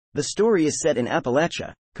The story is set in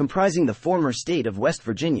Appalachia, comprising the former state of West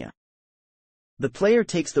Virginia. The player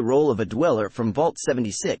takes the role of a dweller from Vault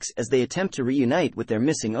 76 as they attempt to reunite with their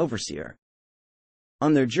missing overseer.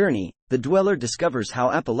 On their journey, the dweller discovers how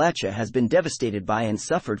Appalachia has been devastated by and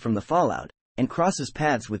suffered from the fallout, and crosses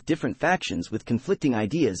paths with different factions with conflicting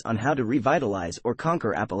ideas on how to revitalize or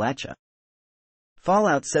conquer Appalachia.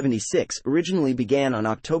 Fallout 76 originally began on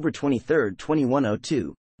October 23,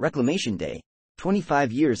 2102, Reclamation Day,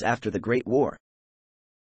 25 years after the Great War.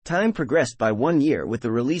 Time progressed by 1 year with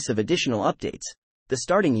the release of additional updates, the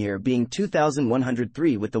starting year being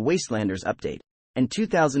 2103 with the Wastelanders update, and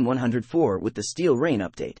 2104 with the Steel Rain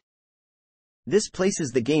update. This places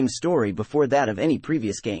the game's story before that of any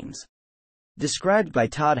previous games. Described by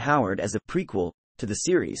Todd Howard as a prequel to the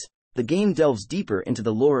series, the game delves deeper into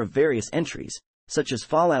the lore of various entries, such as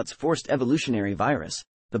Fallout's forced evolutionary virus,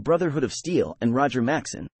 the Brotherhood of Steel, and Roger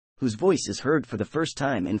Maxson, whose voice is heard for the first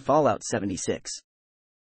time in Fallout 76.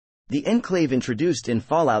 The Enclave introduced in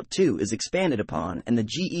Fallout 2 is expanded upon, and the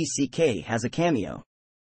GECK has a cameo.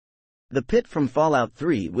 The Pit from Fallout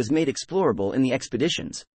 3 was made explorable in the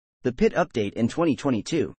Expeditions, the Pit update in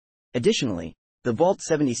 2022. Additionally, the Vault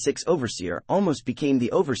 76 Overseer almost became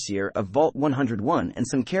the Overseer of Vault 101, and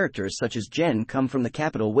some characters such as Jen come from the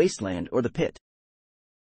Capital Wasteland or the Pit.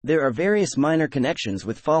 There are various minor connections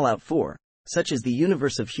with Fallout 4, such as the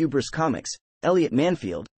universe of Hubris Comics, Elliot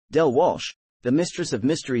Manfield, Del Walsh, the Mistress of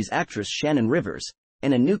Mysteries actress Shannon Rivers,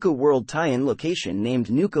 and a Nuka World tie-in location named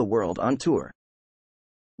Nuka World on Tour.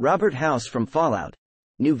 Robert House from Fallout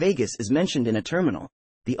New Vegas is mentioned in a terminal,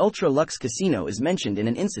 the Ultra Lux Casino is mentioned in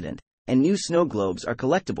an incident, and new snow globes are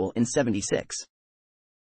collectible in 76.